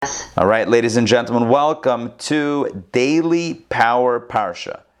All right, ladies and gentlemen, welcome to Daily Power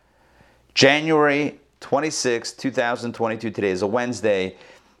Parsha. January 26, 2022. Today is a Wednesday,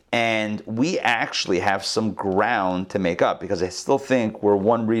 and we actually have some ground to make up because I still think we're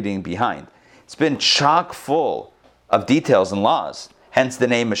one reading behind. It's been chock full of details and laws, hence the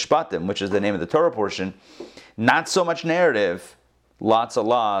name Mishpatim, which is the name of the Torah portion. Not so much narrative, lots of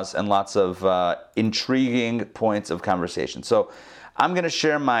laws and lots of intriguing points of conversation. So I'm going to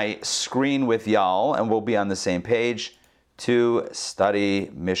share my screen with y'all, and we'll be on the same page to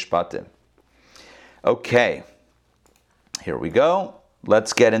study Mishpatim. Okay, here we go.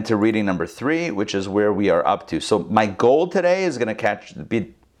 Let's get into reading number 3, which is where we are up to. So my goal today is going to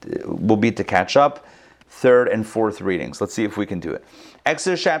will be to catch up third and fourth readings. Let's see if we can do it.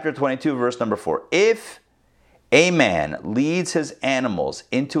 Exodus chapter 22, verse number 4. If a man leads his animals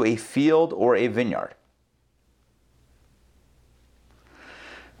into a field or a vineyard.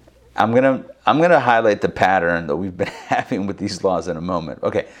 I'm gonna highlight the pattern that we've been having with these laws in a moment.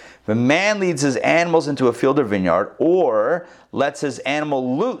 Okay, if a man leads his animals into a field or vineyard, or lets his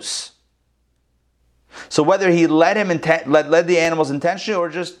animal loose. So whether he led the animals intentionally or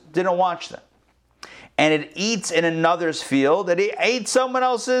just didn't watch them, and it eats in another's field, and he ate someone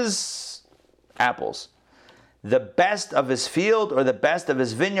else's apples, the best of his field or the best of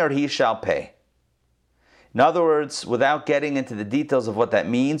his vineyard he shall pay. In other words, without getting into the details of what that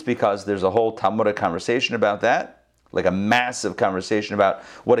means, because there's a whole Talmudic conversation about that, like a massive conversation about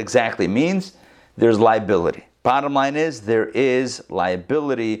what exactly it means, there's liability. Bottom line is, there is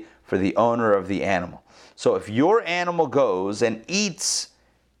liability for the owner of the animal. So if your animal goes and eats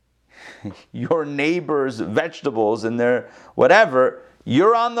your neighbor's vegetables and their whatever,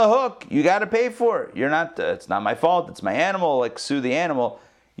 you're on the hook. You got to pay for it. You're not, it's not my fault, it's my animal, like sue the animal.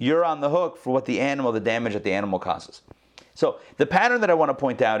 You're on the hook for what the damage that the animal causes. So the pattern that I want to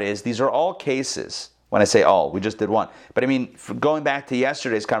point out is these are all cases. When I say all, we just did one. But I mean, going back to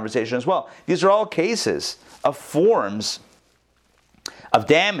yesterday's conversation as well, these are all cases of forms of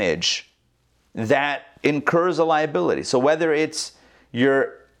damage that incurs a liability. So whether it's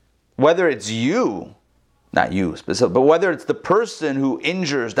you, not you specifically, but whether it's the person who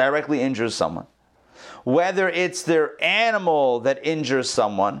directly injures someone, whether it's their animal that injures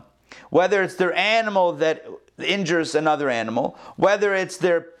someone, whether it's their animal that injures another animal, whether it's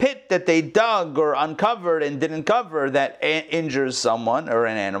their pit that they dug or uncovered and didn't cover that injures someone or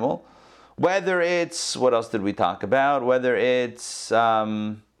an animal, whether it's, what else did we talk about? Whether it's, I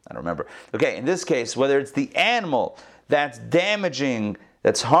don't remember. Okay, in this case, whether it's the animal that's damaging,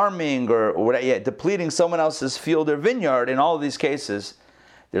 that's harming or depleting someone else's field or vineyard, in all of these cases,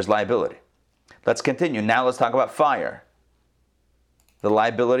 there's liability. Let's continue. Now let's talk about fire. The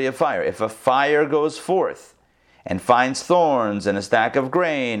liability of fire. If a fire goes forth and finds thorns and a stack of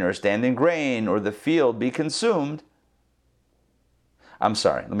grain or standing grain or the field be consumed. I'm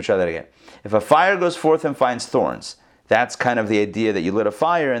sorry, let me try that again. If a fire goes forth and finds thorns, that's kind of the idea that you lit a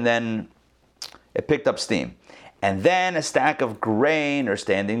fire and then it picked up steam. And then a stack of grain or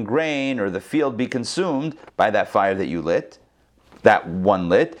standing grain or the field be consumed by that fire that you lit, that one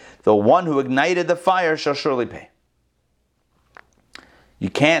lit, the one who ignited the fire shall surely pay. You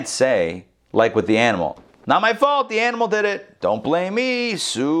can't say, like with the animal, not my fault, the animal did it, don't blame me,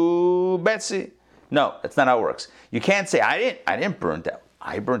 sue Betsy. No, that's not how it works. You can't say, I didn't burn down.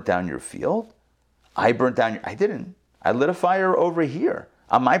 I burnt down your field? I didn't. I lit a fire over here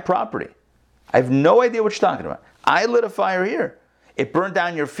on my property. I have no idea what you're talking about. I lit a fire here. It burned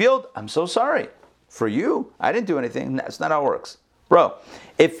down your field? I'm so sorry. For you, I didn't do anything. That's not how it works. Bro,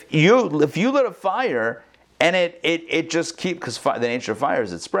 if you lit a fire and it just because the nature of fire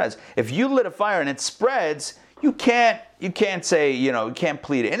is it spreads. If you lit a fire and it spreads, you can't say, you can't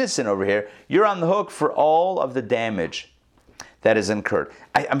plead innocent over here. You're on the hook for all of the damage that is incurred.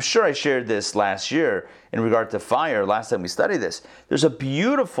 I'm sure I shared this last year in regard to fire, last time we studied this. There's a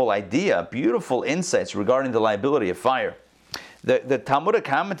beautiful idea, beautiful insights regarding the liability of fire. The Talmudic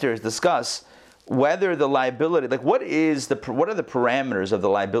commentaries discuss whether the liability, what are the parameters of the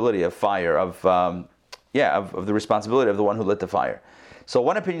liability of fire, of the responsibility of the one who lit the fire. So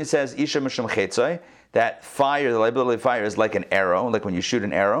one opinion says, Isha Mishum Chetzai, that fire, the liability of fire is like an arrow, like when you shoot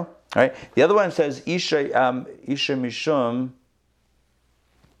an arrow. Right? The other one says, Isha Mishum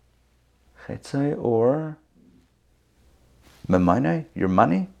Chetzai, or Memanai, your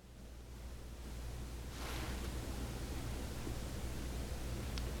money.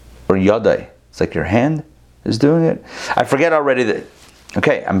 Or Yadai, it's like your hand is doing it. I forget already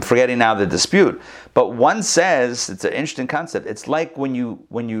I'm forgetting now the dispute. But one says, it's an interesting concept, it's like when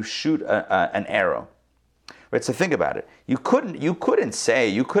you shoot an arrow. Right? So think about it. You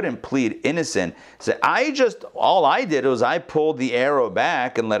couldn't plead innocent. Say, all I did was I pulled the arrow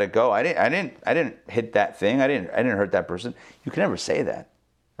back and let it go. I didn't hit that thing. I didn't hurt that person. You can never say that,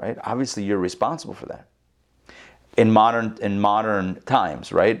 right? Obviously, you're responsible for that. In modern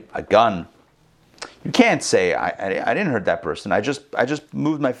times, right? A gun. You can't say I didn't hurt that person. I just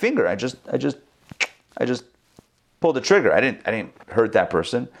moved my finger. I just pulled the trigger. I didn't hurt that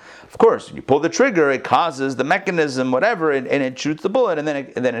person. Of course, when you pull the trigger, it causes the mechanism, whatever, and it shoots the bullet, and then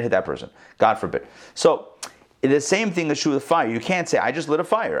it hit that person. God forbid. So the same thing is true with fire. You can't say I just lit a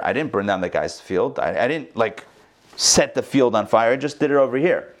fire. I didn't burn down the guy's field. I didn't set the field on fire. I just did it over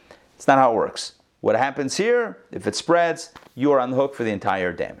here. It's not how it works. What happens here, if it spreads, you are on the hook for the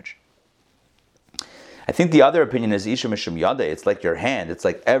entire damage. I think the other opinion is Isha Mishum Yade. It's like your hand. It's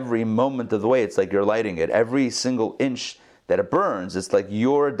like every moment of the way, it's like you're lighting it. Every single inch that it burns, it's like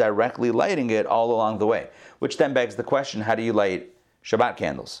you're directly lighting it all along the way. Which then begs the question, how do you light Shabbat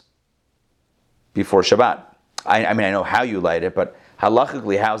candles before Shabbat? I mean, I know how you light it, but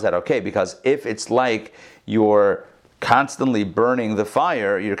halachically, how is that okay? Because if it's like you're constantly burning the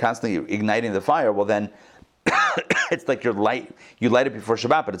fire, you're constantly igniting the fire, well then it's like you light it before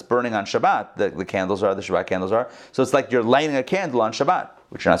Shabbat, but it's burning on Shabbat. The Shabbat candles are. So it's like you're lighting a candle on Shabbat,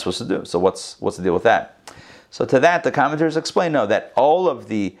 which you're not supposed to do. So what's the deal with that? So to that, the commentators explain, no, that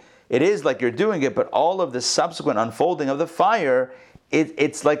it is like you're doing it, but all of the subsequent unfolding of the fire,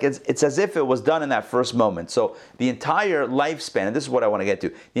 it's as if it was done in that first moment. So the entire lifespan, and this is what I want to get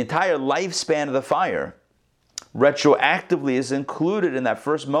to, the entire lifespan of the fire retroactively is included in that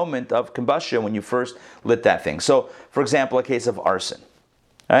first moment of combustion when you first lit that thing. So, for example, a case of arson.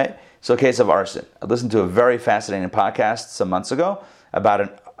 All right? So a case of arson. I listened to a very fascinating podcast some months ago about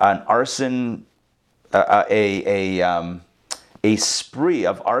an arson, a spree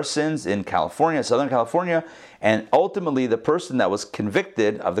of arsons in California, Southern California, and ultimately the person that was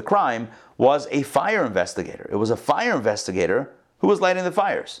convicted of the crime was a fire investigator. It was a fire investigator who was lighting the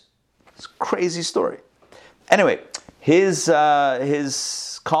fires. It's a crazy story. Anyway, his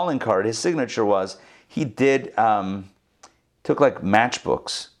calling card, his signature was, he took like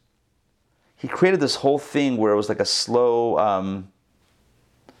matchbooks. He created this whole thing where it was like a slow,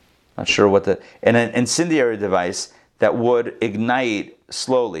 not sure what an incendiary device that would ignite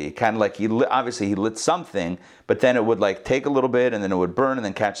slowly, kind of like he lit something, but then it would like take a little bit and then it would burn and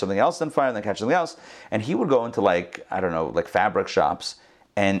then catch something else on fire and then catch something else. And he would go into like fabric shops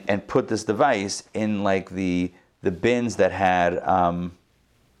and put this device in like the bins that had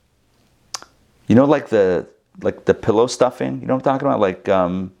like the pillow stuffing, you know what I'm talking about, like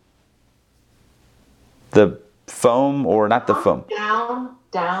the foam, or not the foam, down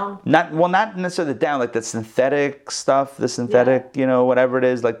not necessarily the down, like the synthetic stuff, whatever it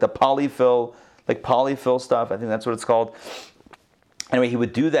is, like the polyfill stuff, I think that's what it's called. Anyway, he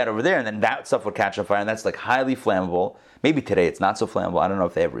would do that over there, and then that stuff would catch on fire, and that's like highly flammable. Maybe today it's not so flammable. I don't know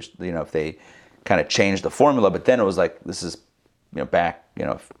if they ever, if they kind of changed the formula, but then it was like, this is, back,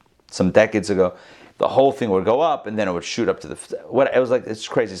 some decades ago, the whole thing would go up, and then it would shoot up to it was like, it's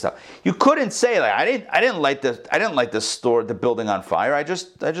crazy stuff. You couldn't say like, I didn't light the building on fire. I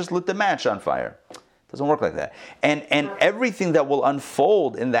just lit the match on fire. It doesn't work like that. And everything that will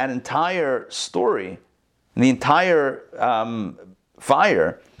unfold in that entire story, in the entire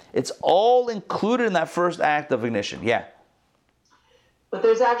fire, it's all included in that first act of ignition. Yeah. But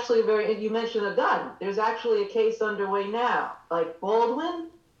there's actually you mentioned a gun. There's actually a case underway now. Like Baldwin,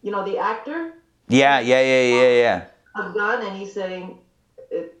 the actor. Yeah. A gun, and he's saying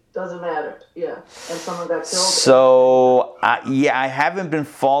it doesn't matter. Yeah. And someone got killed. So, I haven't been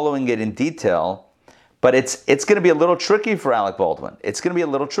following it in detail, but it's going to be a little tricky for Alec Baldwin. It's going to be a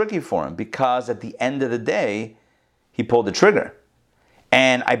little tricky for him because at the end of the day, he pulled the trigger.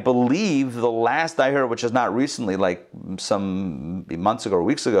 And I believe the last I heard, which is not recently, like some months ago or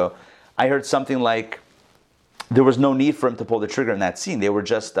weeks ago, I heard something like there was no need for him to pull the trigger in that scene. They were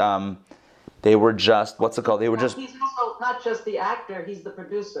just what's it called? They were just. He's also not just the actor; he's the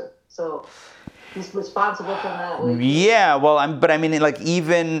producer, so he's responsible for that. Yeah, well,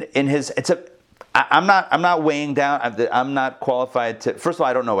 even in his, I'm not weighing down. I'm not qualified to. First of all,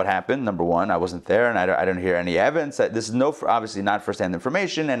 I don't know what happened. Number one, I wasn't there, and I don't hear any evidence. This is obviously not firsthand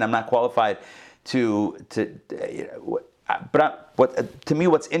information, and I'm not qualified to. But to me,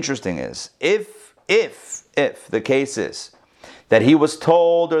 what's interesting is if the case is that he was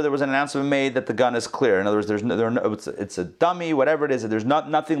told or there was an announcement made that the gun is clear. In other words, it's a dummy, whatever it is. There's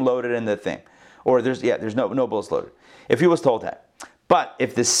nothing loaded in the thing, or there's no bullets loaded. If he was told that. But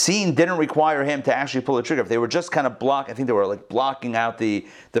if the scene didn't require him to actually pull the trigger, if they were just kind of I think they were like blocking out the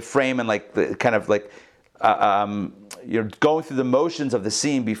frame and like the kind of like you're going through the motions of the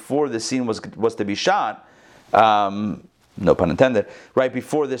scene before the scene was to be shot. No pun intended. Right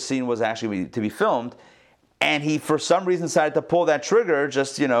before the scene was actually to be filmed, and he for some reason decided to pull that trigger,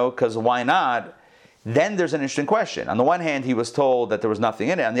 just because why not? Then there's an interesting question. On the one hand, he was told that there was nothing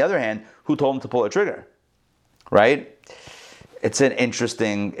in it. On the other hand, who told him to pull a trigger? Right? It's an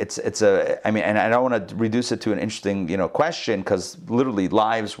interesting. And I don't want to reduce it to an interesting, question, because literally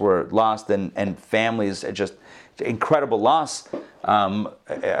lives were lost and families, just incredible loss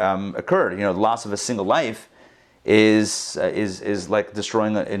occurred. The loss of a single life is like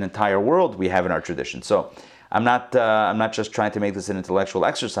destroying an entire world we have in our tradition. So I'm not just trying to make this an intellectual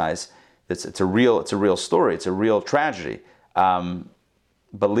exercise. It's a real story. It's a real tragedy.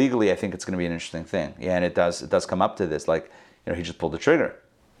 But legally, I think it's going to be an interesting thing. Yeah, and it does come up to this. Like, he just pulled the trigger.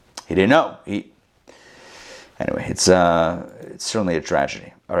 He didn't know. Anyway, it's certainly a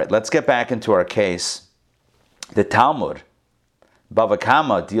tragedy. All right, let's get back into our case. The Talmud, Bava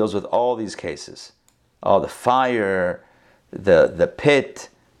Kama, deals with all these cases. All the fire, the pit,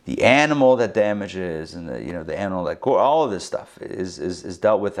 the animal that damages, and the animal that all of this stuff is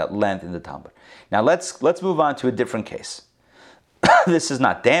dealt with at length in the Talmud. Now let's move on to a different case. This is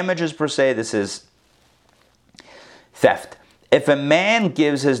not damages per se. This is theft. If a man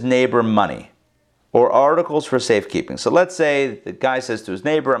gives his neighbor money or articles for safekeeping, so let's say the guy says to his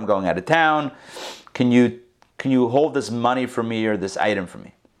neighbor, "I'm going out of town. Can you hold this money for me or this item for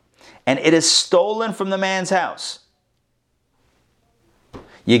me?" And it is stolen from the man's house.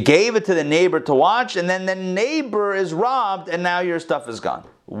 You gave it to the neighbor to watch, and then the neighbor is robbed, and now your stuff is gone.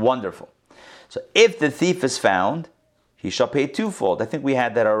 Wonderful. So if the thief is found, he shall pay twofold. I think we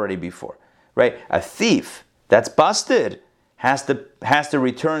had that already before, right? A thief that's busted has to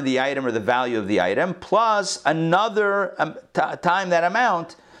return the item or the value of the item plus another time that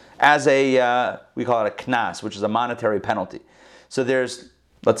amount as we call it a knas, which is a monetary penalty. So there's,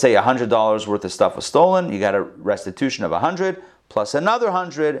 let's say $100 worth of stuff was stolen. You got a restitution of $100 plus another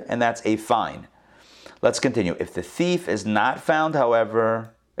 $100, and that's a fine. Let's continue. If the thief is not found,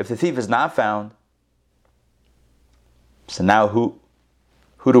 however, so now who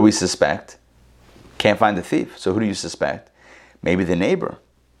do we suspect? Can't find the thief. So who do you suspect? Maybe the neighbor.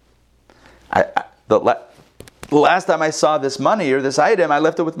 The last time I saw this money or this item, I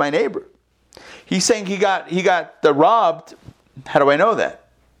left it with my neighbor. He's saying he got robbed. How do I know that?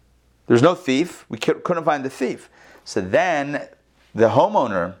 There's no thief. We couldn't find the thief. So then the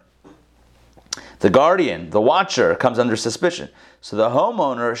homeowner, the guardian, the watcher comes under suspicion. So the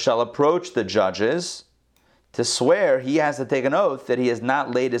homeowner shall approach the judges to swear. He has to take an oath that he has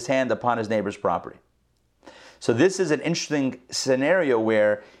not laid his hand upon his neighbor's property. So this is an interesting scenario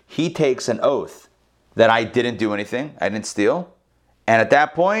where he takes an oath that I didn't do anything, I didn't steal. And at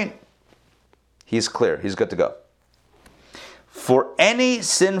that point, he's clear, he's good to go. For any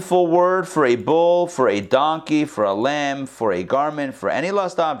sinful word, for a bull, for a donkey, for a lamb, for a garment, for any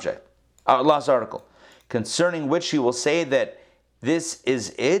lost article, concerning which he will say that this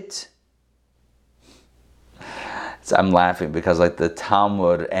is it. So I'm laughing because the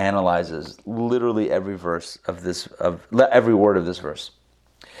Talmud analyzes literally every verse of every word of this verse.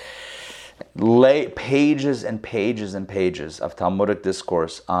 Pages and pages and pages of Talmudic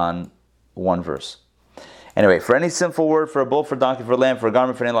discourse on one verse. Anyway, for any sinful word, for a bull, for a donkey, for a lamb, for a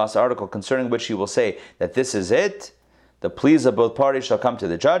garment, for any lost article, concerning which he will say that this is it, the pleas of both parties shall come to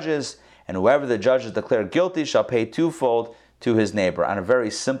the judges, and whoever the judges declare guilty shall pay twofold to his neighbor. On a very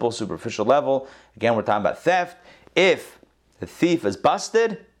simple, superficial level, again, we're talking about theft. If the thief is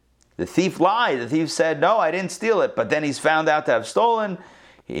busted, the thief lied, the thief said, no, I didn't steal it, but then he's found out to have stolen,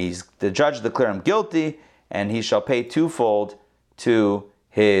 the judge declare him guilty, and he shall pay twofold to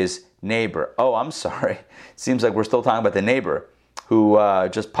his neighbor. Oh, I'm sorry. It seems like we're still talking about the neighbor who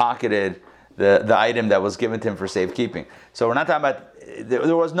just pocketed the item that was given to him for safekeeping. So we're not talking about,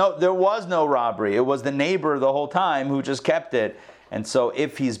 there was no robbery. It was the neighbor the whole time who just kept it. And so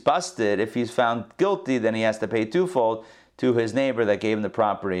if he's busted, if he's found guilty, then he has to pay twofold to his neighbor that gave him the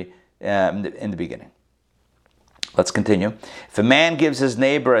property in the beginning. Let's continue. If a man gives his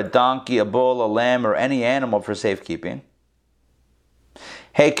neighbor a donkey, a bull, a lamb, or any animal for safekeeping,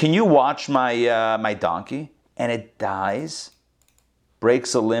 hey, can you watch my donkey? And it dies,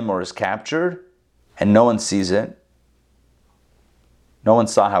 breaks a limb, or is captured, and no one sees it. No one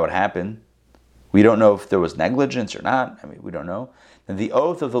saw how it happened. We don't know if there was negligence or not. We don't know. Then the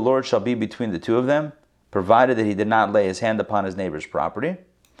oath of the Lord shall be between the two of them, provided that he did not lay his hand upon his neighbor's property.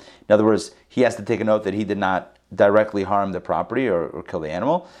 In other words, he has to take an oath that he did not directly harm the property or kill the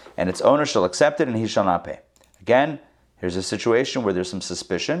animal, and its owner shall accept it, and he shall not pay. Again, here's a situation where there's some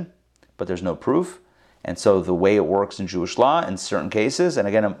suspicion, but there's no proof, And so the way it works in Jewish law in certain cases, and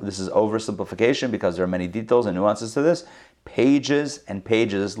again, this is oversimplification because there are many details and nuances to this, pages and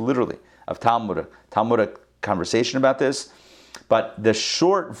pages, literally, of Talmudic conversation about this. But the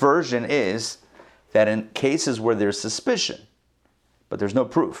short version is that in cases where there's suspicion, but there's no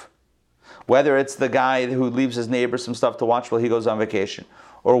proof, whether it's the guy who leaves his neighbor some stuff to watch while he goes on vacation,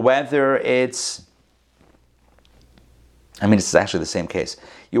 or whether it's, it's actually the same case.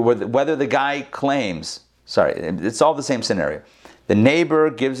 Whether the guy claims, it's all the same scenario. The guy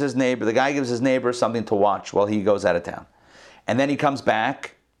gives his neighbor something to watch while he goes out of town. And then he comes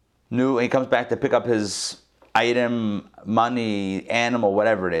back to pick up his item, money, animal,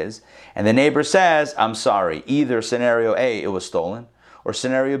 whatever it is. And the neighbor says, I'm sorry, either scenario A, it was stolen, or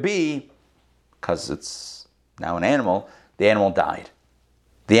scenario B, because it's now an animal, the animal died.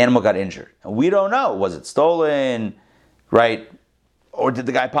 The animal got injured. And we don't know, was it stolen, right? Or did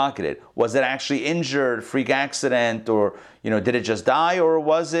the guy pocket it? Was it actually injured, freak accident, or did it just die, or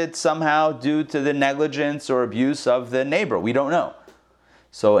was it somehow due to the negligence or abuse of the neighbor? We don't know.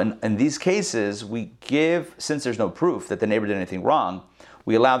 So in these cases, we give, since there's no proof that the neighbor did anything wrong,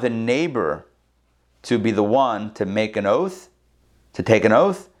 we allow the neighbor to be the one to take an oath,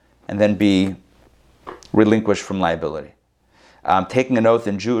 and then be relinquished from liability. Taking an oath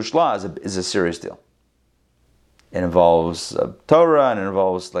in Jewish law is a serious deal. It involves Torah, and it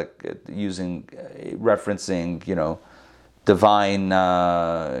involves referencing, divine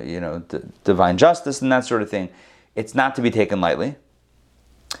justice and that sort of thing. It's not to be taken lightly.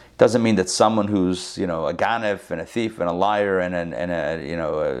 Doesn't mean that someone who's a ganef and a thief and a liar and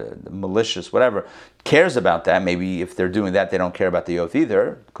a malicious whatever cares about that. Maybe if they're doing that, they don't care about the oath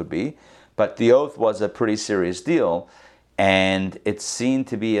either. Could be, but the oath was a pretty serious deal, and it's seen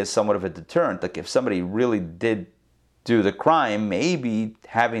to be as somewhat of a deterrent. Like if somebody really did do the crime, maybe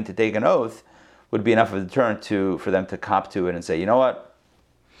having to take an oath would be enough of a deterrent for them to cop to it and say, you know what,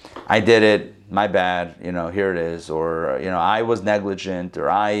 I did it, my bad, here it is, or, I was negligent, or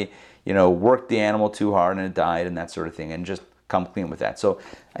I, worked the animal too hard and it died, and that sort of thing, and just come clean with that. So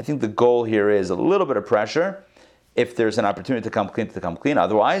I think the goal here is a little bit of pressure. If there's an opportunity to come clean.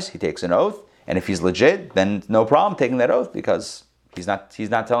 Otherwise, he takes an oath, and if he's legit, then no problem taking that oath, because he's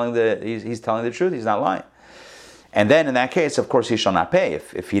telling the truth, he's not lying. And then in that case, of course, he shall not pay.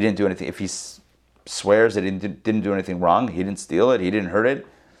 If he didn't do anything, if he swears that he didn't do anything wrong, he didn't steal it, he didn't hurt it,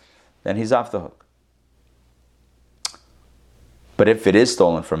 then he's off the hook. But if it is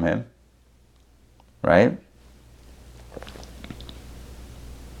stolen from him, right,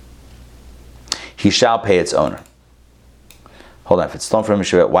 he shall pay its owner. Hold on, if it's stolen from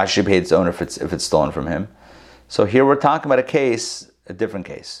him, why should he pay its owner if it's stolen from him? So here we're talking about a different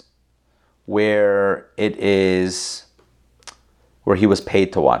case, where he was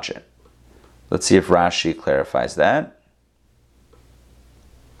paid to watch it. Let's see if Rashi clarifies that.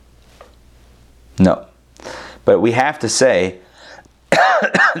 No. But we have to say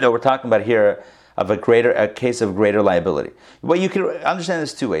that we're talking about here of a case of greater liability. Well, you can understand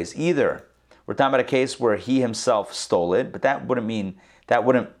this two ways. Either we're talking about a case where he himself stole it, but that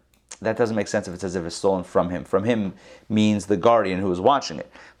doesn't make sense if it says if it's stolen from him. From him means the guardian who is watching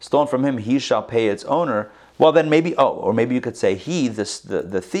it. Stolen from him, he shall pay its owner. Well, then maybe you could say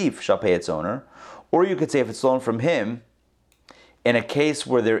the thief shall pay its owner. Or you could say if it's stolen from him, in a case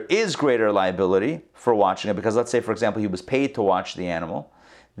where there is greater liability for watching it, because let's say, for example, he was paid to watch the animal,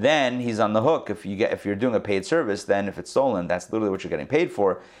 then he's on the hook. If you're doing a paid service, then if it's stolen, that's literally what you're getting paid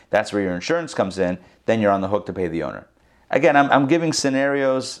for. That's where your insurance comes in. Then you're on the hook to pay the owner. Again, I'm giving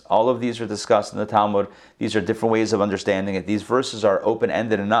scenarios. All of these are discussed in the Talmud. These are different ways of understanding it. These verses are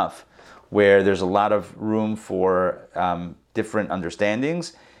open-ended enough where there's a lot of room for different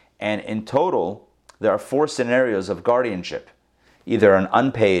understandings. And in total, there are 4 scenarios of guardianship. Either an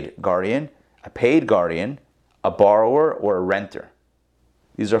unpaid guardian, a paid guardian, a borrower, or a renter.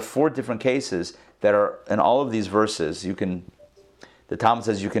 These are 4 different cases that are in all of these verses. The Talmud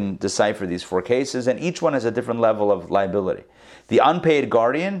says you can decipher these 4 cases, and each one has a different level of liability. The unpaid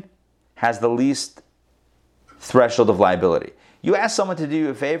guardian has the least threshold of liability. You ask someone to do you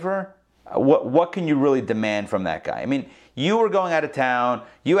a favor, what can you really demand from that guy? I mean, you were going out of town.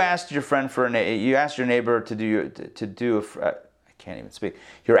 You asked your neighbor to do. I can't even speak.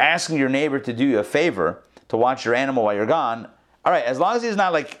 You're asking your neighbor to do you a favor to watch your animal while you're gone. All right, as long as he's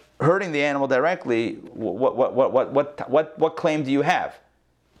not hurting the animal directly, what claim do you have?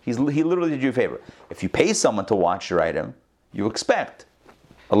 He literally did you a favor. If you pay someone to watch your item, you expect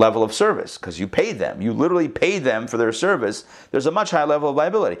a level of service because you paid them. You literally paid them for their service. There's a much higher level of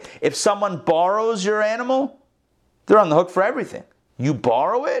liability. If someone borrows your animal, they're on the hook for everything. You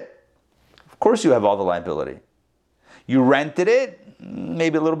borrow it, course you have all the liability. You rented it,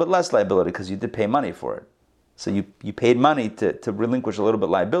 maybe a little bit less liability because you did pay money for it. So you paid money to relinquish a little bit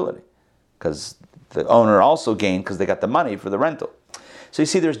liability because the owner also gained because they got the money for the rental. So you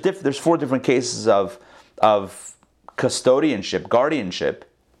see there's 4 different cases of custodianship, guardianship,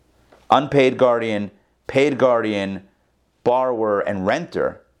 unpaid guardian, paid guardian, borrower, and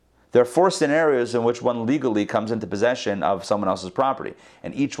renter. There are 4 scenarios in which one legally comes into possession of someone else's property,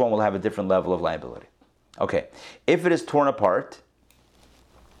 and each one will have a different level of liability. Okay, if it is torn apart,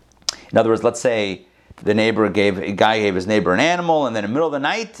 in other words, let's say a guy gave his neighbor an animal, and then in the middle of the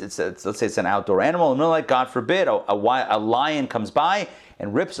night, let's say it's an outdoor animal, in the middle of the night, God forbid, a lion comes by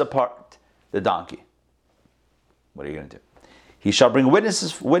and rips apart the donkey. What are you going to do? He shall bring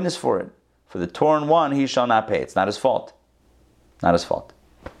witness for it. For the torn one, he shall not pay. It's not his fault. Not his fault.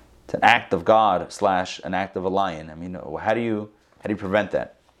 It's an act of God / an act of a lion. I mean, how do you prevent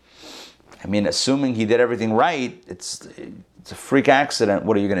that? I mean, assuming he did everything right, it's a freak accident.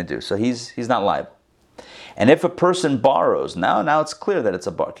 What are you going to do? So he's not liable. And if a person borrows, now it's clear that it's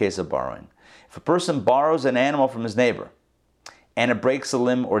a case of borrowing. If a person borrows an animal from his neighbor and it breaks a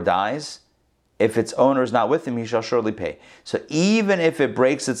limb or dies, if its owner is not with him, he shall surely pay. So even if it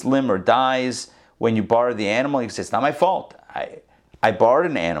breaks its limb or dies when you borrow the animal, you can say, it's not my fault. I borrowed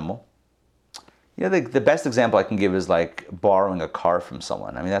an animal. You know, the best example I can give is like borrowing a car from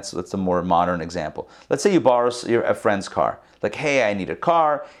someone. I mean, that's a more modern example. Let's say you borrow a friend's car. Like, hey, I need a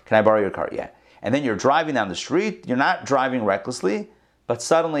car. Can I borrow your car? Yeah. And then you're driving down the street. You're not driving recklessly, but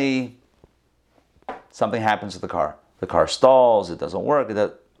suddenly something happens to the car. The car stalls. It doesn't work.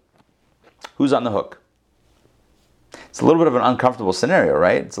 Who's on the hook? It's a little bit of an uncomfortable scenario,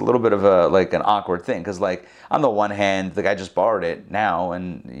 right? It's a little bit of an awkward thing because, like, on the one hand, the guy just borrowed it now,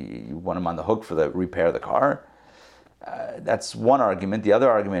 and you want him on the hook for the repair of the car. That's one argument. The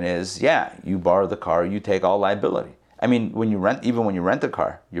other argument is, yeah, you borrow the car, you take all liability. I mean, even when you rent a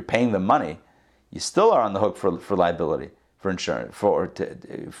car, you're paying them money. You still are on the hook for liability, for insurance,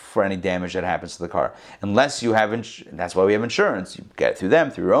 for any damage that happens to the car, unless you have that's why we have insurance. You get it through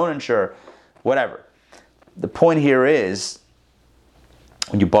them, through your own insurer, whatever. The point here is,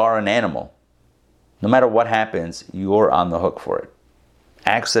 when you borrow an animal, no matter what happens, you're on the hook for it.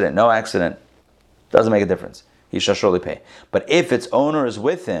 Accident, no accident, doesn't make a difference. He shall surely pay. But if its owner is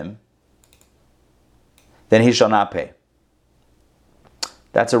with him, then he shall not pay.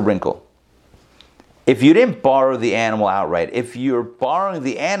 That's a wrinkle. If you didn't borrow the animal outright, if you're borrowing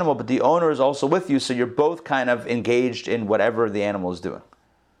the animal but the owner is also with you, so you're both kind of engaged in whatever the animal is doing.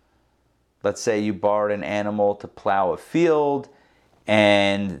 Let's say you borrowed an animal to plow a field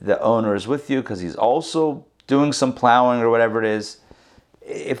and the owner is with you because he's also doing some plowing or whatever it is.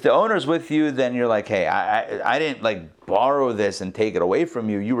 If the owner is with you, then you're like, hey, I didn't like borrow this and take it away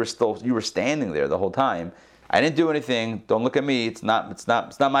from you. You were standing there the whole time. I didn't do anything. Don't look at me. It's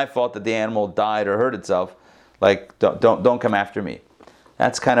not my fault that the animal died or hurt itself. Like, don't come after me.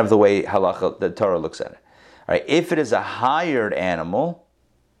 That's kind of the way halacha, the Torah looks at it. All right. If it is a hired animal,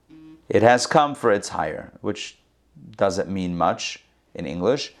 it has come for its hire, which doesn't mean much in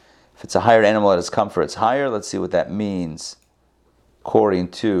English. If it's a hired animal, it has come for its hire. Let's see what that means according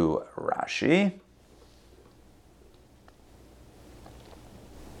to Rashi.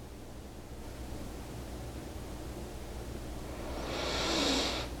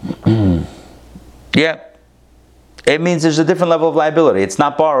 Yeah. It means there's a different level of liability. It's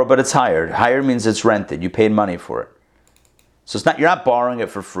not borrowed, but it's hired. Hired means it's rented. You paid money for it. So you're not borrowing it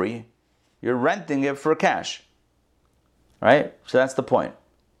for free. You're renting it for cash. Right? So that's the point.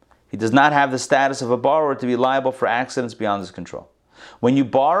 He does not have the status of a borrower to be liable for accidents beyond his control. When you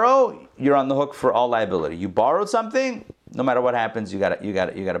borrow, you're on the hook for all liability. You borrowed something, no matter what happens, you got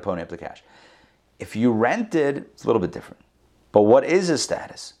to pony up the cash. If you rented, it's a little bit different. But what is his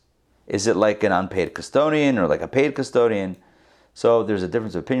status? Is it like an unpaid custodian or like a paid custodian? So there's a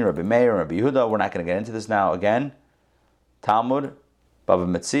difference of opinion. Rabbi Meir and Rabbi Yehuda. We're not going to get into this now. Again, Talmud, Bava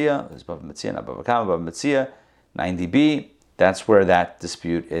Metzia, this is Bava Metzia, not Bava Kama, Bava Metzia, 90b. That's where that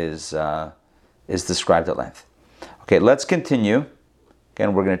dispute is described at length. Okay, let's continue.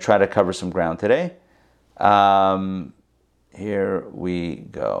 Again, we're going to try to cover some ground today. Here we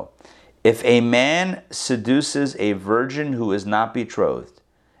go. If a man seduces a virgin who is not betrothed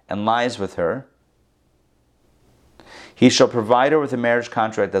and lies with her, he shall provide her with a marriage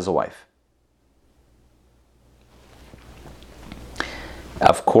contract as a wife.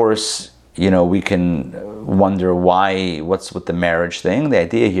 Of course, we can wonder what's with the marriage thing. The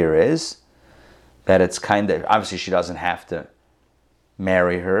idea here is that it's kind of, obviously she doesn't have to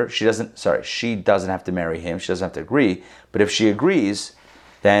marry her. She doesn't have to marry him. She doesn't have to agree. But if she agrees,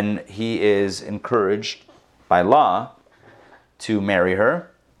 then he is encouraged by law to marry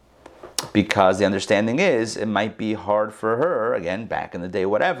her, because the understanding is it might be hard for her, again, back in the day,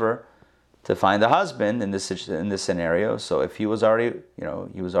 whatever, to find a husband in this scenario. So if he was already,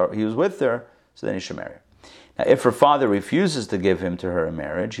 he was with her, so then he should marry her. Now, if her father refuses to give him to her in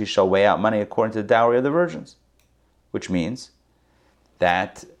marriage, he shall weigh out money according to the dowry of the virgins, which means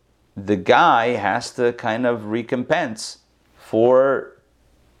that the guy has to kind of recompense for.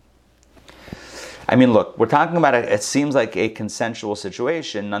 I mean, look, we're talking about it seems like a consensual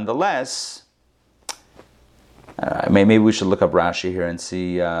situation. Nonetheless, maybe we should look up Rashi here and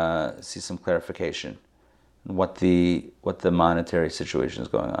see some clarification on what the monetary situation is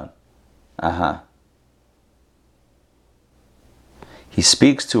going on. He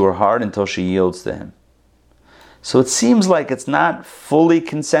speaks to her heart until she yields to him. So it seems like it's not fully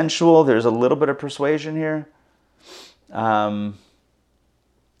consensual. There's a little bit of persuasion here. According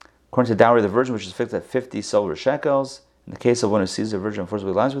to the dowry of the virgin, which is fixed at 50 silver shekels. In the case of one who sees a virgin and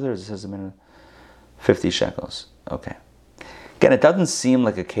forcibly lies with her, it says 50 shekels. Okay. Again, it doesn't seem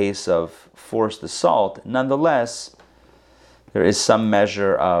like a case of forced assault. Nonetheless, there is some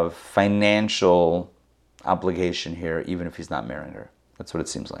measure of financial obligation here, even if he's not marrying her. That's what it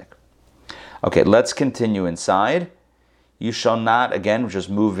seems like. Okay, let's continue inside. You shall not, again, just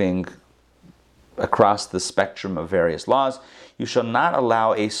moving across the spectrum of various laws, you shall not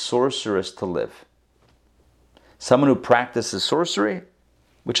allow a sorceress to live. Someone who practices sorcery,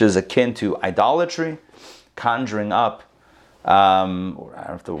 which is akin to idolatry, conjuring up, I don't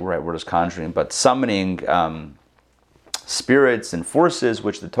know if the right word is conjuring, but summoning spirits and forces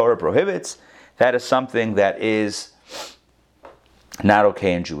which the Torah prohibits, that is something that is not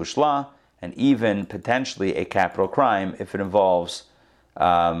okay in Jewish law, and even potentially a capital crime if it involves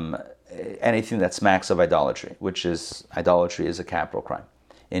anything that smacks of idolatry, which is, idolatry is a capital crime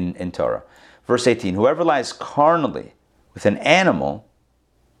in Torah. Verse 18, whoever lies carnally with an animal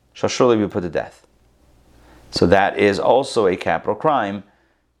shall surely be put to death. So that is also a capital crime,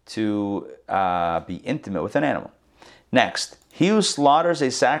 to be intimate with an animal. Next, he who slaughters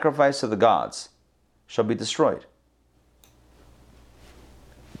a sacrifice to the gods shall be destroyed.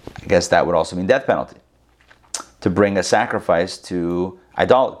 I guess that would also mean death penalty, to bring a sacrifice to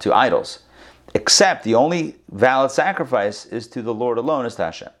idols. Except the only valid sacrifice is to the Lord alone, is to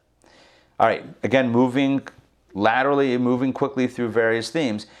Hashem. All right, again, moving laterally, moving quickly through various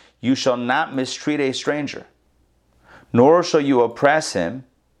themes. You shall not mistreat a stranger, nor shall you oppress him,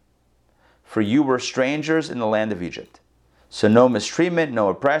 for you were strangers in the land of Egypt. So no mistreatment, no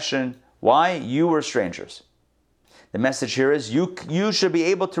oppression. Why? You were strangers. The message here is you should be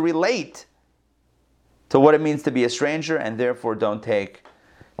able to relate to what it means to be a stranger, and therefore don't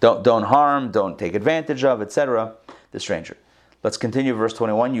harm, don't take advantage of, etc., the stranger. Let's continue verse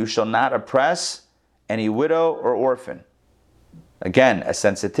 21. You shall not oppress any widow or orphan. Again, a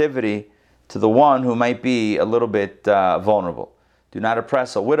sensitivity to the one who might be a little bit vulnerable. Do not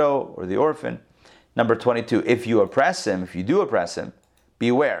oppress a widow or the orphan. Number 22, if you do oppress him,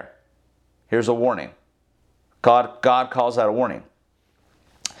 beware. Here's a warning. God calls out a warning.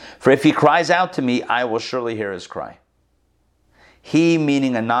 For if he cries out to me, I will surely hear his cry. He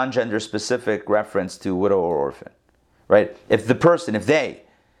meaning a non-gender specific reference to widow or orphan. Right? If you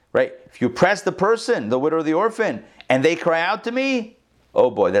oppress the person, the widow or the orphan, and they cry out to me, oh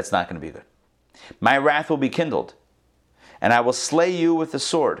boy, that's not going to be good. My wrath will be kindled, and I will slay you with the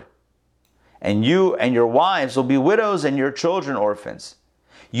sword. And you and your wives will be widows, and your children orphans.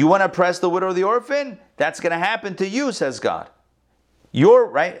 You want to oppress the widow or the orphan? That's going to happen to you, says God. You're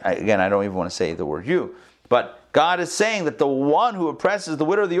right. Again, I don't even want to say the word you. But God is saying that the one who oppresses the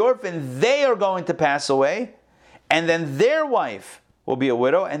widow or the orphan, they are going to pass away. And then their wife will be a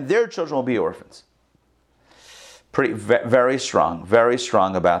widow and their children will be orphans. Very strong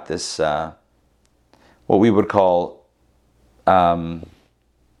about this, what we would call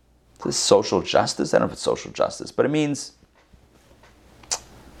this social justice. I don't know if it's social justice, but it means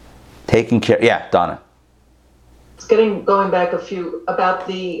taking care. Yeah, Donna. It's going back about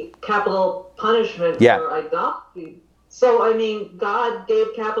the capital punishment for idolatry. So, I mean, God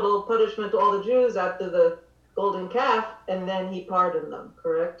gave capital punishment to all the Jews after the golden calf, and then he pardoned them,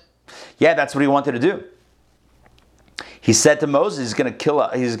 correct? Yeah, that's what he wanted to do. He said to Moses, he's going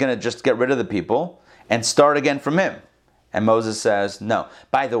to just get rid of the people and start again from him. And Moses says, no.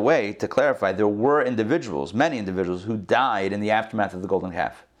 By the way, to clarify, there were many individuals who died in the aftermath of the golden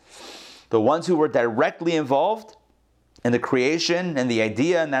calf. The ones who were directly involved in the creation and the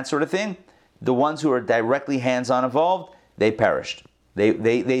idea and that sort of thing, the ones who were directly hands-on involved, they perished.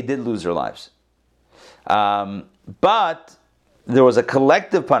 They did lose their lives. But there was a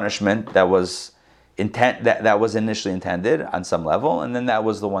collective punishment that was that was initially intended on some level, and then that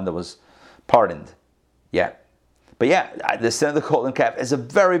was the one that was pardoned. Yeah. But yeah, the sin of the golden calf is a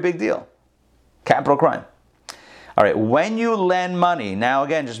very big deal. Capital crime. All right, when you lend money, now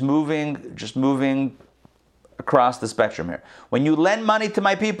again, just moving across the spectrum here. When you lend money to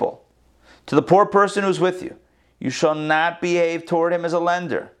my people, to the poor person who's with you, you shall not behave toward him as a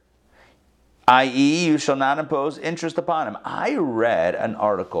lender, i.e., you shall not impose interest upon him. I read an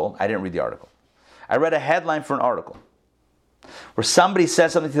article, I didn't read the article. I read a headline for an article where somebody said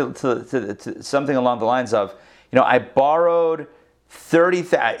something to something along the lines of, I borrowed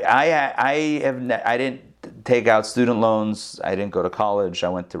 30,000. I didn't take out student loans. I didn't go to college. I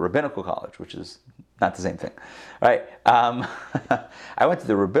went to rabbinical college, which is not the same thing, right? I went to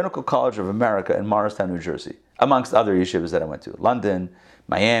the Rabbinical College of America in Morristown, New Jersey, amongst other yeshivas that I went to: London,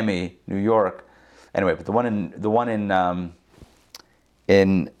 Miami, New York. Anyway, but the one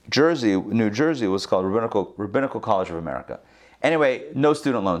in Jersey, New Jersey, was called Rabbinical College of America. Anyway, no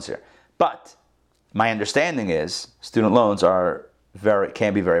student loans here, but my understanding is student loans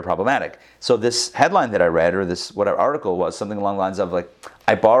can be very problematic. So this headline that I read, or this whatever article, was something along the lines of like,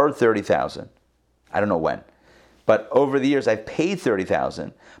 I borrowed $30,000. I don't know when, but over the years I've paid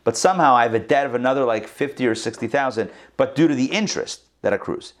 $30,000. But somehow I have a debt of another like $50,000 or $60,000. But due to the interest that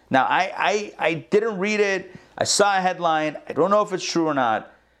accrues. Now I didn't read it. I saw a headline. I don't know if it's true or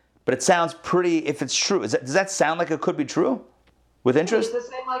not, but it sounds pretty. If it's true, does that sound like it could be true with interest? It's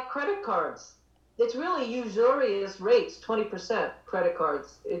the same like credit cards. It's really usurious rates, 20% credit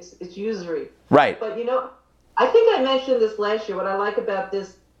cards. It's usury. Right. But I think I mentioned this last year. What I like about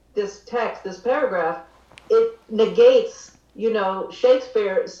this text, this paragraph, it negates,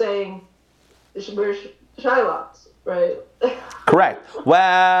 Shakespeare saying we're Shylocks, right? Correct.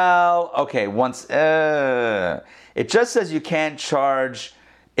 Well, okay. It just says you can't charge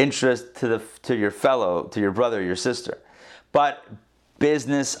interest to your brother or your sister, but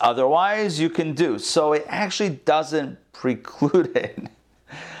business otherwise you can do. So it actually doesn't preclude it.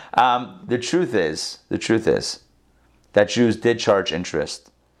 The truth is that Jews did charge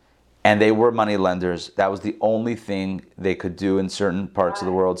interest, and they were money lenders. That was the only thing they could do in certain parts of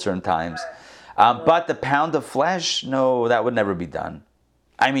the world, certain times. But the pound of flesh, no, that would never be done.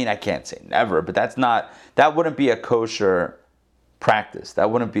 I mean, I can't say never, but that wouldn't be a kosher practice. That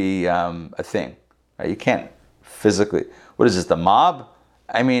wouldn't be a thing. Right? You can't physically. What is this, the mob?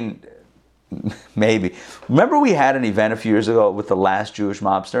 I mean, maybe. Remember we had an event a few years ago with the last Jewish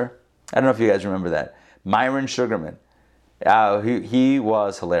mobster? I don't know if you guys remember that. Myron Sugarman. He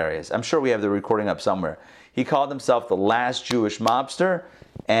was hilarious. I'm sure we have the recording up somewhere. He called himself the last Jewish mobster,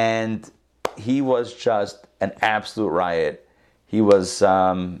 and he was just an absolute riot. He was,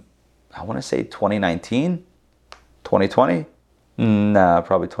 I want to say 2019? 2020? No,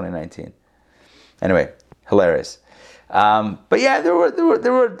 probably 2019. Anyway, hilarious. But yeah, there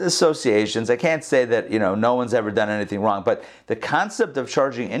were associations. I can't say that no one's ever done anything wrong, but the concept of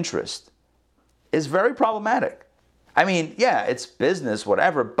charging interest is very problematic. I mean, yeah, it's business,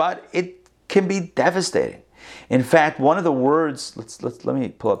 whatever, but it can be devastating. In fact, one of the words, let me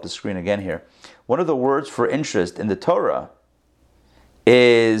pull up the screen again here. One of the words for interest in the Torah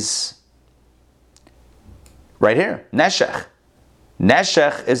is right here, neshech.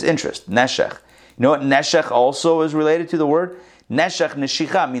 Neshech is interest, neshech. You know what neshech also is related to the word? Neshech,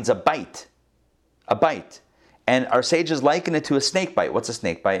 neshicha, means a bite. A bite. And our sages liken it to a snake bite. What's a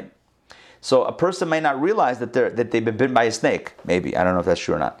snake bite? So a person might not realize that they've been bitten by a snake. Maybe. I don't know if that's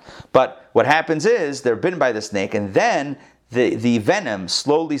true or not. But what happens is they're bitten by the snake, and then the venom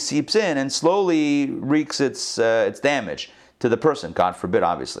slowly seeps in and slowly wreaks its damage to the person. God forbid,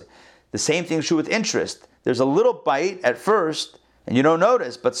 obviously. The same thing is true with interest. There's a little bite at first, and you don't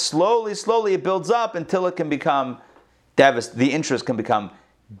notice, but slowly it builds up until it can become the interest can become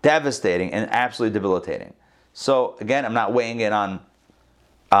devastating and absolutely debilitating. So again, I'm not weighing in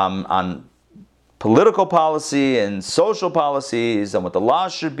on political policy and social policies and what the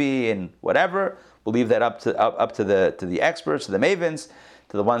laws should be and whatever. We'll leave that up to the experts, to the mavens,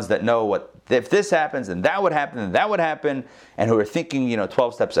 to the ones that know what if this happens, then that would happen, and that would happen, and who are thinking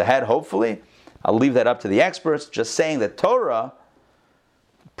 12 steps ahead. Hopefully, I'll leave that up to the experts. Just saying that Torah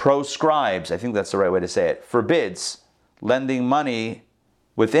proscribes, I think that's the right way to say it, forbids lending money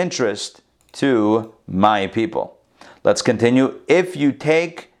with interest to my people. Let's continue. If you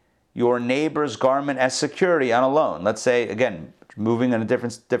take your neighbor's garment as security on a loan, let's say, again, moving in a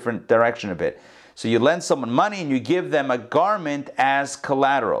different direction a bit. So you lend someone money and you give them a garment as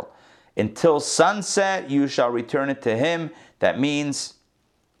collateral. Until sunset, you shall return it to him. That means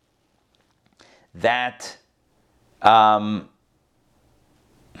that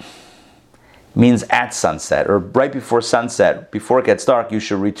means at sunset, or right before sunset, before it gets dark, you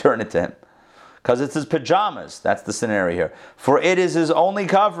should return it to him. Because it's his pajamas. That's the scenario here. For it is his only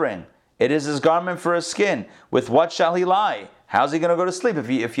covering. It is his garment for his skin. With what shall he lie? How's he going to go to sleep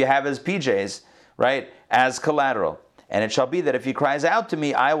if you have his PJs, right, as collateral? And it shall be that if he cries out to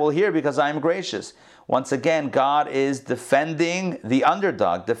me, I will hear because I am gracious. Once again, God is defending the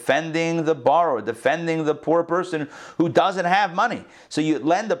underdog, defending the borrower, defending the poor person who doesn't have money. So you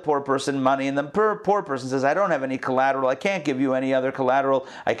lend the poor person money, and the poor person says, I don't have any collateral. I can't give you any other collateral.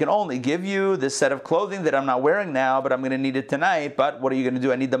 I can only give you this set of clothing that I'm not wearing now, but I'm going to need it tonight. But what are you going to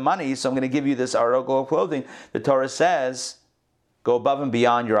do? I need the money, so I'm going to give you this article of clothing. The Torah says, go above and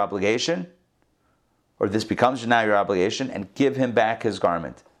beyond your obligation, or this becomes now your obligation, and give him back his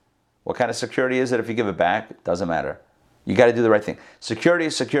garment. What kind of security is it if you give it back? It doesn't matter. You got to do the right thing. Security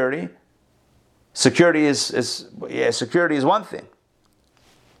is security. Security is one thing.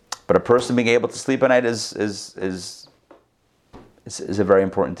 But a person being able to sleep at night is a very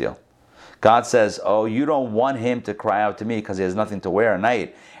important deal. God says, oh, you don't want him to cry out to me because he has nothing to wear at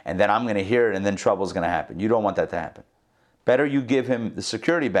night, and then I'm going to hear it, and then trouble is going to happen. You don't want that to happen. Better you give him the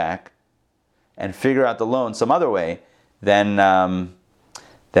security back and figure out the loan some other way than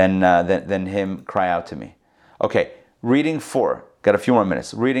him cry out to me. Okay, reading 4. Got a few more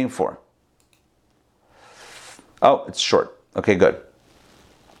minutes. Reading 4. Oh, it's short. Okay, good.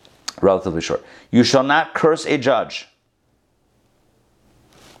 Relatively short. You shall not curse a judge.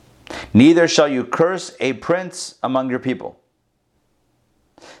 Neither shall you curse a prince among your people.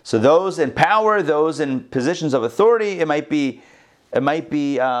 So those in power, those in positions of authority, it might be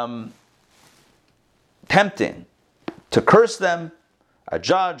tempting to curse them, a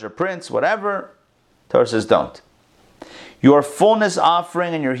judge, a prince, whatever. Torah says don't. Your fullness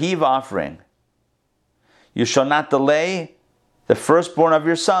offering and your heave offering, you shall not delay. The firstborn of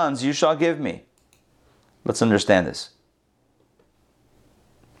your sons you shall give me. Let's understand this.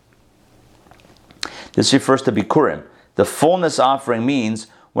 This refers to Bikurim. The fullness offering means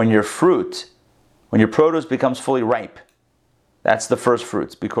when your produce becomes fully ripe. That's the first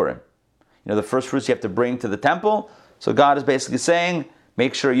fruits, Bikurim. The first fruits you have to bring to the temple. So God is basically saying,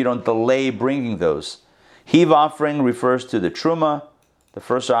 make sure you don't delay bringing those. Heave offering refers to the Truma, the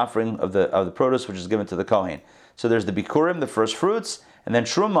first offering of the produce, which is given to the Kohen. So there's the Bikurim, the first fruits, and then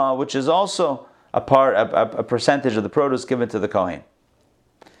Truma, which is also a percentage of the produce given to the Kohen.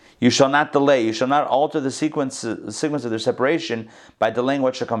 You shall not delay. You shall not alter the sequence of their separation by delaying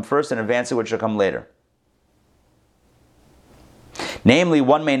what shall come first and advancing what shall come later. Namely,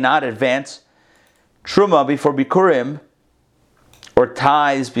 one may not advance Truma before Bikurim or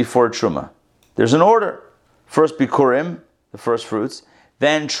tithes before Truma. There's an order. First Bikurim, the first fruits,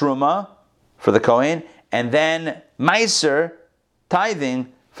 then Truma for the Kohen, and then Meiser,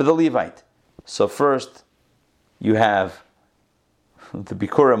 tithing, for the Levite. So first you have the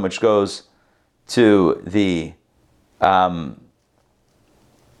Bikurim, which goes to the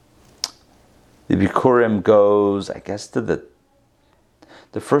Bikurim goes, I guess, to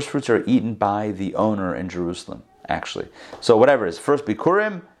the first fruits are eaten by the owner in Jerusalem, actually. So whatever it is, first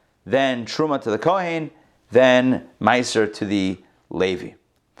Bikurim, then Truma to the Kohen, then Meiser to the Levi.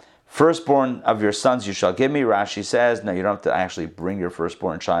 Firstborn of your sons you shall give me. Rashi says, no, you don't have to actually bring your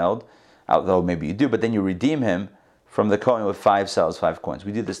firstborn child, although maybe you do, but then you redeem him from the Kohen with 5 cells, 5 coins.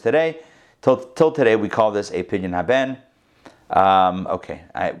 We do this today. Till today, we call this a Pidyon Haben.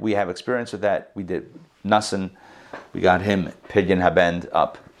 We have experience with that. We did Nassan. We got him Pidyon Haben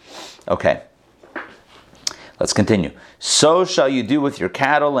up. Okay. Let's continue. So shall you do with your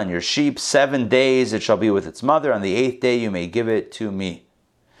cattle and your sheep. 7 days it shall be with its mother. On the 8th day you may give it to me.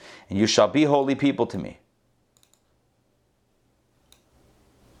 And you shall be holy people to me.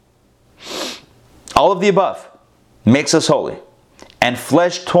 All of the above makes us holy. And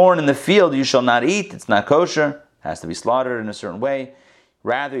flesh torn in the field you shall not eat. It's not kosher. It has to be slaughtered in a certain way.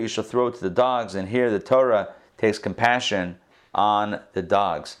 Rather you shall throw it to the dogs. And here the Torah takes compassion on the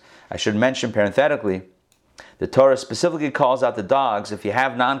dogs. I should mention parenthetically, the Torah specifically calls out the dogs. If you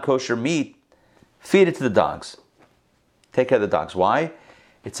have non-kosher meat, feed it to the dogs. Take care of the dogs. Why?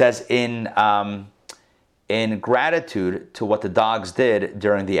 It says in gratitude to what the dogs did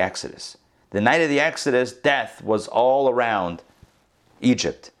during the Exodus. The night of the Exodus, death was all around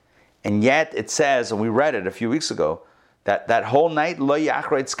Egypt. And yet it says, and we read it a few weeks ago, that whole night, lo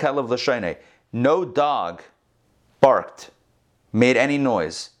yachretz kelev l'shoinei, no dog barked, made any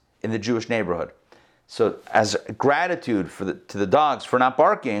noise in the Jewish neighborhood. So as gratitude to the dogs for not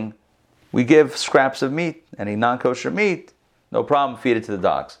barking, we give scraps of meat, any non-kosher meat, no problem, feed it to the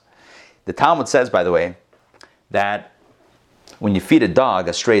dogs. The Talmud says, by the way, that when you feed a dog,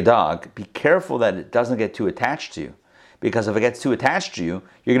 a stray dog, be careful that it doesn't get too attached to you. Because if it gets too attached to you,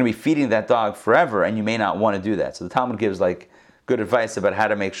 you're going to be feeding that dog forever, and you may not want to do that. So the Talmud gives good advice about how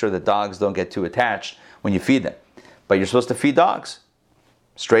to make sure that dogs don't get too attached when you feed them. But you're supposed to feed dogs.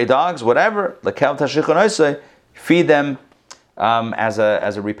 Stray dogs, whatever. Feed them as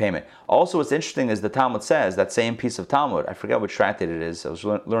a repayment. Also, what's interesting is the Talmud says, that same piece of Talmud, I forget which tractate it is, I was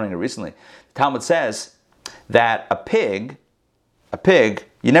learning it recently. The Talmud says that a pig,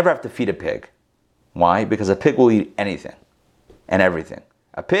 you never have to feed a pig. Why? Because a pig will eat anything and everything.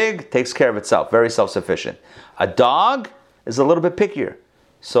 A pig takes care of itself, very self-sufficient. A dog is a little bit pickier.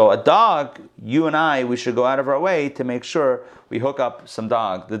 So a dog, you and I, we should go out of our way to make sure we hook up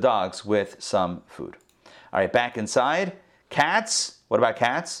the dogs with some food. All right, back inside. Cats, what about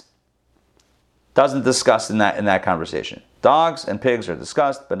cats? Doesn't discuss in that conversation. Dogs and pigs are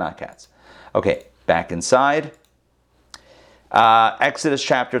discussed, but not cats. Okay, back inside. Exodus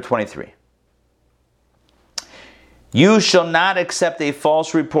chapter 23. You shall not accept a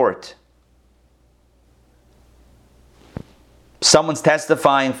false report. Someone's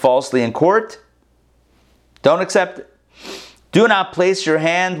testifying falsely in court. Don't accept it. Do not place your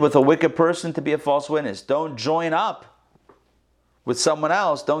hand with a wicked person to be a false witness. Don't join up with someone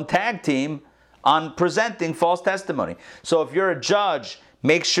else. Don't tag team on presenting false testimony. So if you're a judge,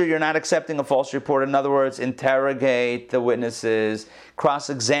 make sure you're not accepting a false report. In other words, interrogate the witnesses,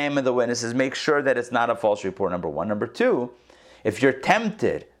 cross-examine the witnesses. Make sure that it's not a false report, number one. Number two, if you're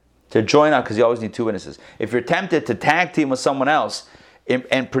tempted to join up, because you always need two witnesses, if you're tempted to tag team with someone else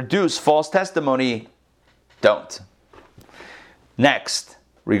and produce false testimony, don't. Next,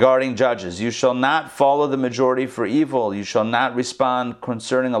 regarding judges, you shall not follow the majority for evil. You shall not respond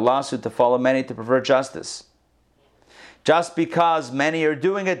concerning a lawsuit to follow many to prefer justice. Just because many are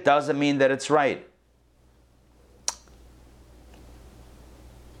doing it doesn't mean that it's right.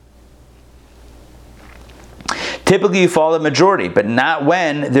 Typically you follow the majority, but not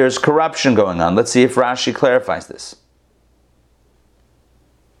when there's corruption going on. Let's see if Rashi clarifies this.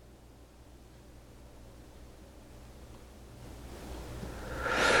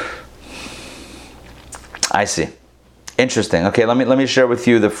 I see. Interesting. Okay, let me share with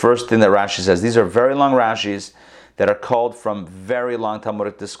you the first thing that Rashi says. These are very long Rashis that are called from very long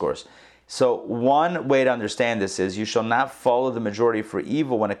Talmudic discourse. So one way to understand this is you shall not follow the majority for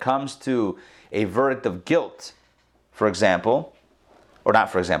evil when it comes to a verdict of guilt, for example, or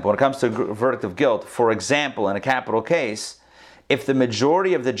not for example, when it comes to a verdict of guilt, for example, in a capital case, if the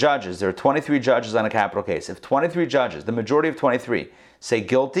majority of the judges, there are 23 judges on a capital case, if 23 judges, the majority of 23, say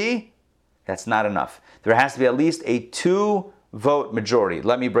guilty, that's not enough. There has to be at least a 2-vote majority.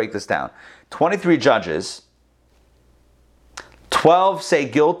 Let me break this down. 23 judges, 12 say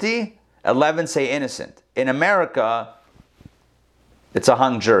guilty, 11 say innocent. In America, it's a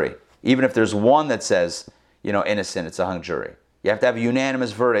hung jury. Even if there's one that says, innocent, it's a hung jury. You have to have a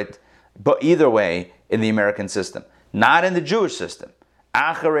unanimous verdict, but either way, in the American system. Not in the Jewish system.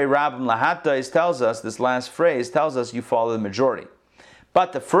 Acharei Rabim Lahatais tells us, this last phrase tells us you follow the majority.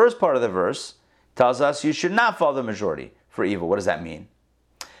 But the first part of the verse tells us you should not follow the majority for evil. What does that mean?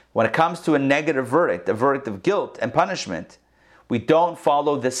 When it comes to a negative verdict, a verdict of guilt and punishment, we don't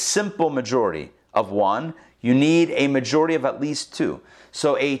follow the simple majority of one. You need a majority of at least 2.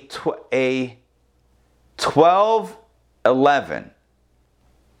 So a 12-11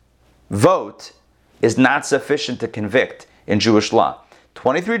 vote is not sufficient to convict in Jewish law.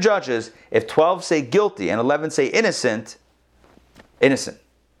 23 judges, if 12 say guilty and 11 say innocent,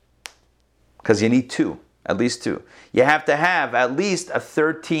 because you need 2, at least 2. You have to have at least a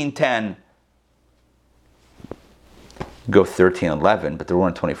 13-10. Go 13-11, but there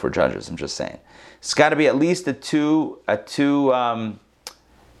weren't 24 judges. I'm just saying, it's got to be at least a two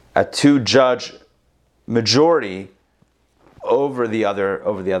judge majority over the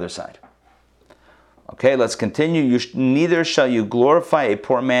other side. Okay, let's continue. Neither shall you glorify a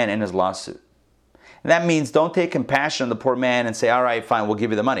poor man in his lawsuit. And that means don't take compassion on the poor man and say, all right, fine, we'll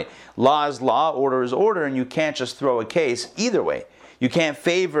give you the money. Law is law, order is order, and you can't just throw a case either way. You can't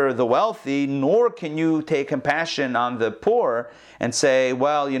favor the wealthy, nor can you take compassion on the poor and say,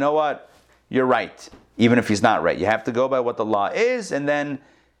 well, you know what, you're right, even if he's not right. You have to go by what the law is and then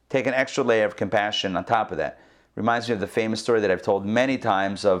take an extra layer of compassion on top of that. Reminds me of the famous story that I've told many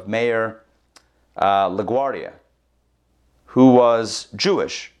times of Mayor LaGuardia, who was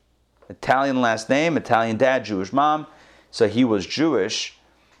Jewish. Italian last name, Italian dad, Jewish mom. So he was Jewish.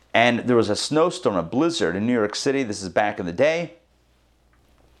 And there was a snowstorm, a blizzard in New York City. This is back in the day.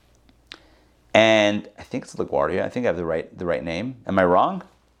 And I think it's LaGuardia. I think I have the right name. Am I wrong?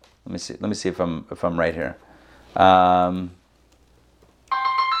 Let me see if I'm right here.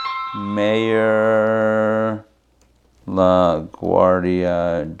 Mayor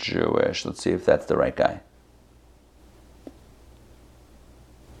LaGuardia Jewish. Let's see if that's the right guy.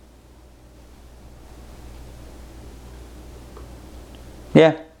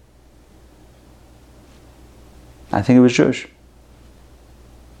 Yeah. I think he was Jewish.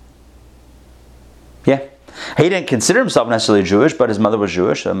 Yeah. He didn't consider himself necessarily Jewish, but his mother was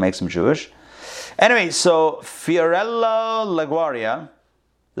Jewish, so that makes him Jewish. Anyway, so Fiorello LaGuardia,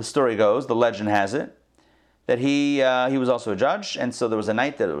 the story goes, the legend has it, that he was also a judge, and so there was a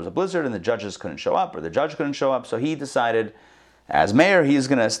night that it was a blizzard and the judges couldn't show up, or the judge couldn't show up, so he decided, as mayor, he's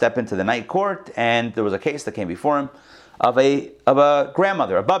going to step into the night court, and there was a case that came before him of a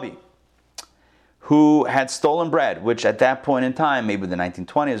grandmother, a bubby, who had stolen bread, which at that point in time, maybe the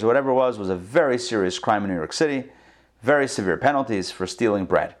 1920s or whatever it was a very serious crime in New York City, very severe penalties for stealing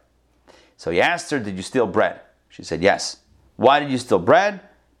bread. So he asked her, did you steal bread? She said, yes. Why did you steal bread?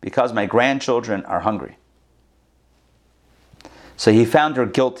 Because my grandchildren are hungry. So he found her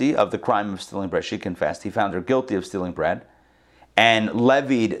guilty of the crime of stealing bread. She confessed. He found her guilty of stealing bread and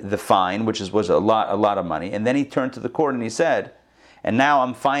levied the fine, which was a lot of money. And then he turned to the court and he said, and now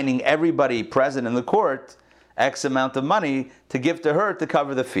I'm fining everybody present in the court X amount of money to give to her to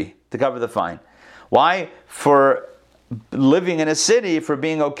cover the fee, to cover the fine. Why? For living in a city, for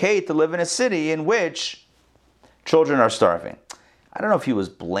being okay to live in a city in which children are starving. I don't know if he was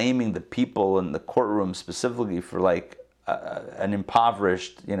blaming the people in the courtroom specifically for like an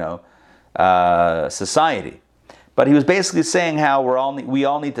impoverished, society. But he was basically saying how we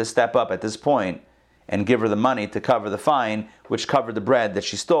all need to step up at this point and give her the money to cover the fine, which covered the bread that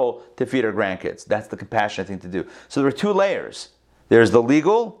she stole to feed her grandkids. That's the compassionate thing to do. So there are two layers. There's the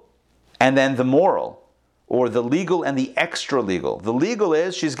legal and then the moral, or the legal and the extra legal. The legal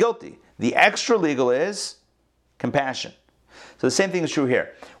is she's guilty. The extra legal is compassion. So the same thing is true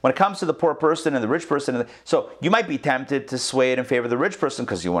here. When it comes to the poor person and the rich person, so you might be tempted to sway it in favor of the rich person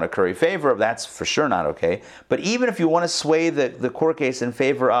because you want to curry favor. That's for sure not okay. But even if you want to sway the court case in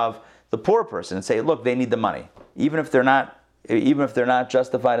favor of the poor person and say, look, they need the money, even if they're not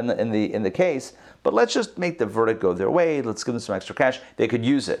justified in the case, but let's just make the verdict go their way. Let's give them some extra cash. They could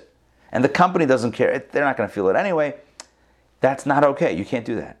use it, and the company doesn't care. They're not going to feel it anyway. That's not okay. You can't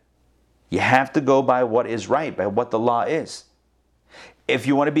do that. You have to go by what is right, by what the law is. If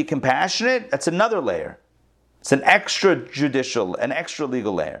you want to be compassionate, that's another layer. It's an extra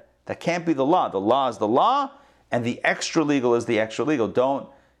legal layer. That can't be the law. The law is the law, and the extra legal is the extra legal. Don't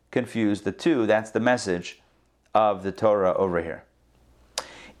confuse the two. That's the message of the Torah over here.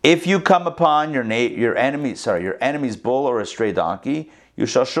 If you come upon your enemy's bull or a stray donkey, you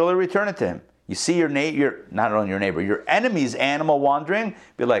shall surely return it to him. You see your enemy's animal wandering,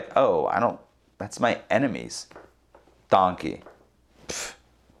 be like, that's my enemy's donkey.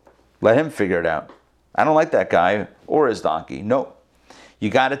 Let him figure it out. I don't like that guy or his donkey. No. You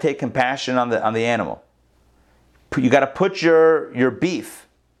got to take compassion on the animal. You got to put your beef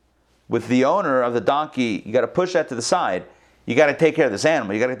with the owner of the donkey, you got to push that to the side. You got to take care of this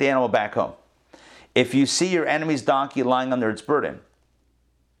animal. You got to get the animal back home. If you see your enemy's donkey lying under its burden,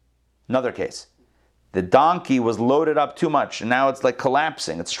 another case, the donkey was loaded up too much and now it's like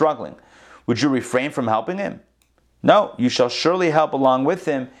collapsing, it's struggling. Would you refrain from helping him? No, you shall surely help along with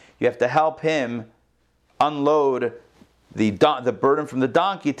him. You have to help him unload the burden from the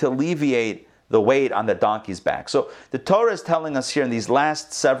donkey to alleviate the weight on the donkey's back. So the Torah is telling us here in these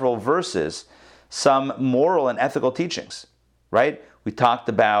last several verses some moral and ethical teachings, right? We talked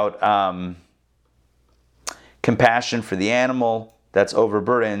about compassion for the animal that's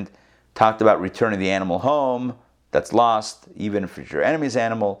overburdened, talked about returning the animal home that's lost, even if it's your enemy's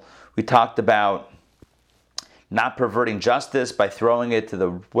animal. We talked about not perverting justice by throwing it to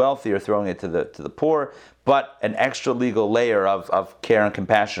the wealthy or throwing it to the poor, but an extra legal layer of care and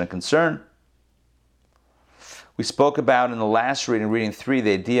compassion and concern. We spoke about in the last reading 3,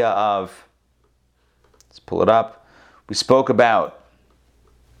 the idea of, let's pull it up. We spoke about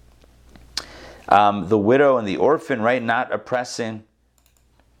the widow and the orphan, right? Not oppress a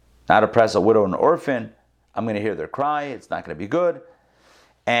widow and an orphan. I'm going to hear their cry. It's not going to be good.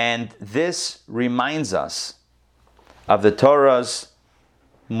 And this reminds us of the Torah's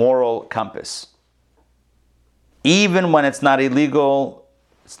moral compass. Even when it's not illegal,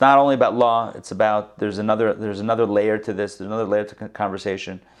 it's not only about law, it's about, there's another layer to this, there's another layer to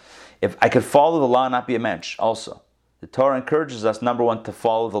conversation. If I could follow the law and not be a mensch, also. The Torah encourages us, number one, to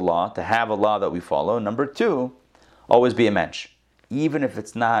follow the law, to have a law that we follow. Number two, always be a mensch. Even if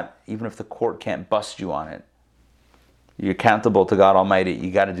the court can't bust you on it. You're accountable to God Almighty,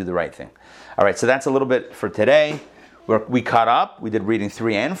 you got to do the right thing. All right, so that's a little bit for today. we caught up. We did reading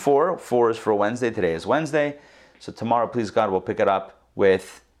 3 and 4. 4 is for Wednesday. Today is Wednesday. So tomorrow, please God, we'll pick it up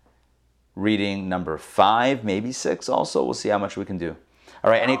with reading number 5, maybe 6 also. We'll see how much we can do.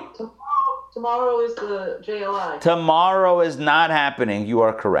 All right. Tomorrow is the JLI. Tomorrow is not happening. You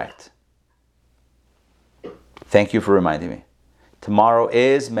are correct. Thank you for reminding me. Tomorrow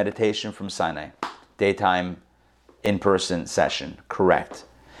is meditation from Sinai. Daytime in-person session. Correct.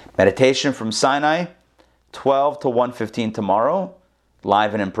 Meditation from Sinai, 12 to 1:15 tomorrow,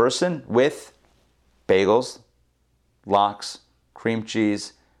 live and in person with bagels, lox, cream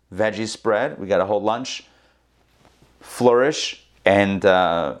cheese, veggie spread. We got a whole lunch, flourish, and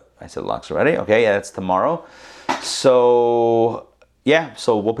I said lox already. Okay, yeah, that's tomorrow. So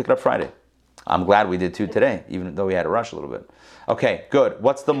we'll pick it up Friday. I'm glad we did 2 today, even though we had to rush a little bit. Okay, good.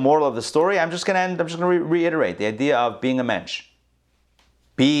 What's the moral of the story? I'm just going to reiterate the idea of being a mensch.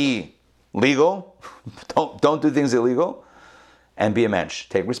 Be legal. Don't do things illegal. And be a mensch.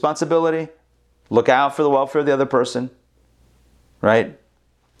 Take responsibility. Look out for the welfare of the other person. Right?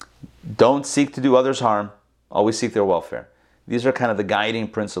 Don't seek to do others harm. Always seek their welfare. These are kind of the guiding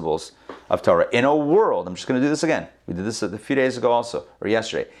principles of Torah. In a world, I'm just going to do this again. We did this a few days ago also, or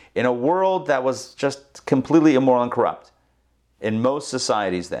yesterday. In a world that was just completely immoral and corrupt, in most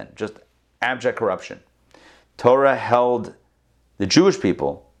societies then, just abject corruption, Torah held the Jewish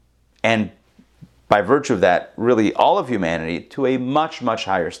people, and by virtue of that, really all of humanity, to a much, much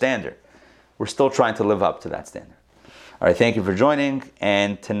higher standard. We're still trying to live up to that standard. All right, thank you for joining.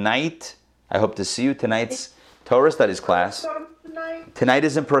 And tonight, I hope to see you. Tonight's Torah Studies class. Tonight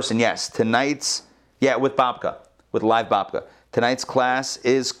is in person, yes. Tonight's, with Babka, with live Babka. Tonight's class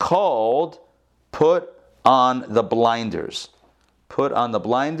is called Put on the Blinders. Put on the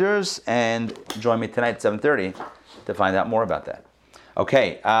blinders, and join me tonight at 7:30 to find out more about that.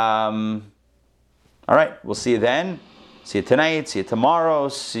 Okay, all right, we'll see you then. See you tonight, see you tomorrow,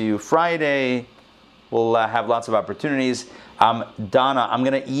 see you Friday. We'll have lots of opportunities. Donna, I'm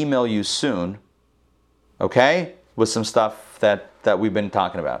going to email you soon, okay, with some stuff that we've been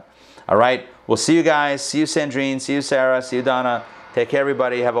talking about. All right, we'll see you guys. See you, Sandrine. See you, Sarah. See you, Donna. Take care,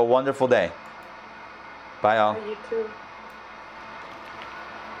 everybody. Have a wonderful day. Bye, all. You too.